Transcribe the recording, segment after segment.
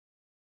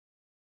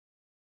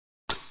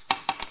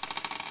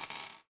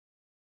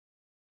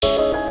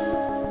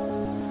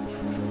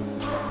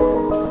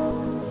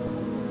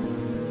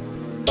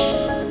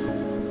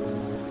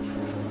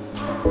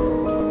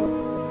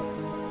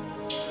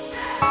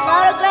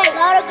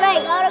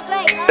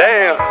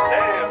Damn.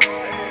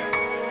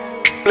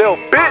 Little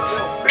bitch.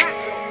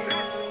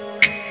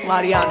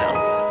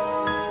 Laudiano.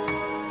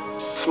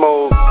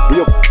 Smooth.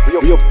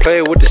 Real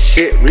player with the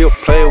shit, real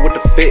player with the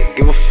fit.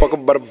 Give a fuck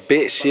about a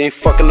bitch, she ain't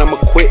fucking, I'ma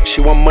quit.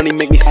 She want money,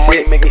 make me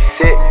sick,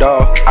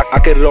 dawg. I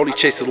could only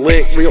chase a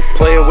lick. Real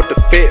player with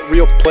the fit,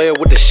 real player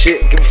with the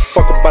shit. Give a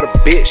fuck about a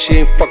bitch, she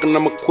ain't fucking,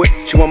 I'ma quit.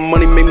 She want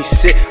money, make me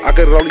sick. I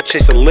could only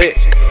chase a lick,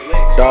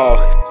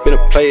 dawg. Been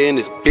a player in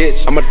this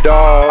bitch, I'm a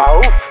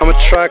dog. I'ma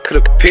try,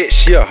 could've pitched,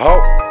 she a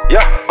hoe. Yeah.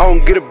 I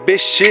don't get a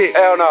bitch shit.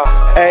 Hell no.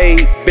 Ayy,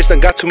 bitch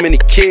done got too many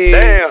kids.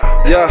 Damn.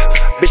 Yeah,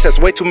 bitch that's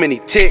way too many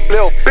ticks.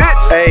 Little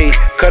bitch. Ayy,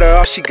 cut her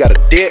off, she got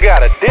a dick.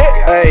 Got a dick.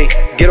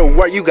 Ayy, get her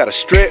work, you gotta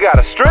strip. Got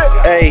a strip.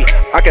 Ayy,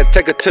 I can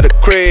take her to the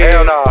crib.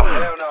 Hell no.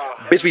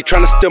 Bitch be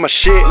tryna steal my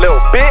shit. Little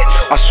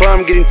bitch. I swear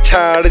I'm getting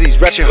tired of these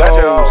ratchet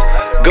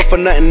hoes. Good for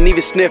nothing,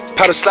 even sniff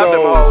powder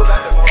soul.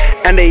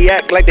 And they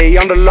act like they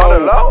on the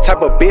low.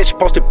 Type of bitch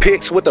posted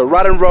pics with the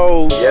rotten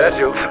rolls. Yeah, that's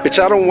you. Bitch,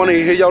 I don't wanna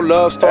hear your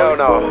love story. Hell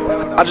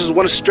no. I just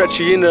wanna stretch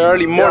you in the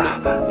early morning.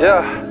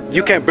 Yeah.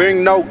 You can't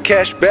bring no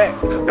cash back.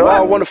 Why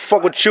I wanna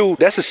fuck with you,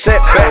 that's a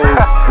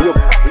setback.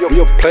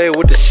 Real player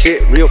with the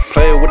shit, real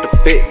player with the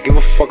fit. Give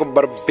a fuck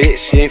about a bitch,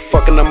 she ain't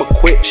fucking, I'ma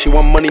quit. She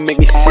want money, make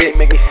me sick,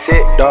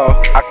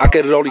 dawg. I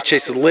could only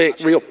chase a lick.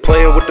 Real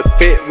player with the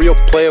fit, real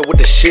player with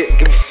the shit.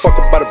 Give a fuck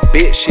about a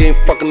bitch, she ain't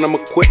fucking, I'ma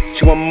quit.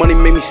 She want money,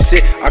 make me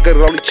sick. I could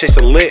only chase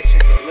a lick,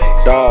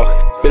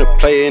 dawg. Been a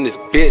player in this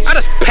bitch. I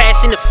just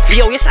passed in the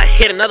field, yes I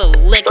hit another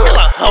lick.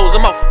 Hella hoes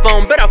on my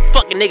phone, better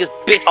fucking niggas,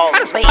 bitch. I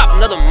just pop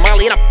another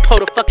molly and I pull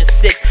the fucking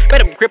six.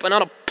 Bet I'm gripping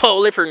on a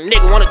pole if her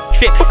nigga wanna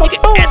trip. You can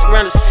ask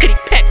around the city,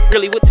 pack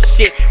really with the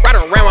shit.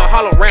 Riding around with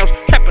hollow rounds,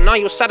 trapping on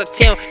your side of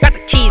town. Got the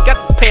keys,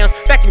 got the pounds,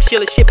 vacuum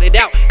seal it, ship it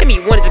out. Give me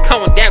one, it's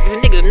going down, cause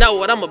the niggas know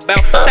what I'm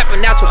about.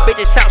 Trapping out your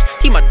bitch's house,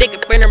 keep my dick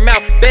up in her mouth.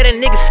 Better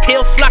niggas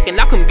still flocking,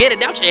 now come get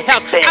it out your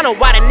house. I know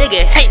why the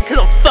nigga hate, cause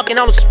I'm fucking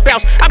on the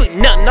spouse. I be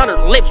nutting on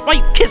her lips, why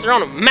you kiss her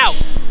on the mouth?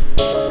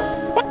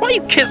 Why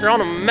you kiss her on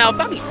the mouth?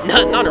 I be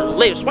nutting on her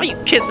lips. Why you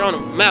kiss her on the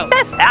mouth?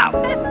 That's out.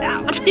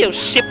 I'm still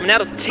shipping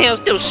out of town,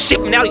 still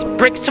shipping out these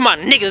bricks to my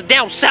niggas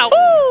down south.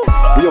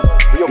 Real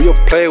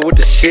player with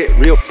the shit,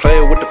 real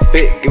player with the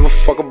fit. Give a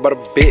fuck about a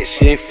bitch,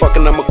 she ain't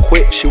fucking, I'ma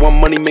quit. She want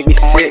money, make me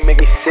sick,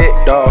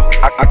 dawg.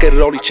 I could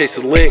only chase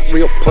a lick.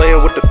 Real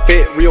player with the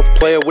fit, real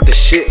player with the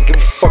shit. Give a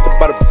fuck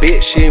about a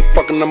bitch, she ain't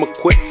fucking, I'ma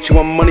quit. She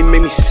want money,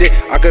 make me sick.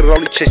 I could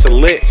only chase a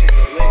lick,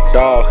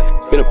 dawg.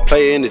 Been a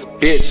player in this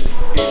bitch.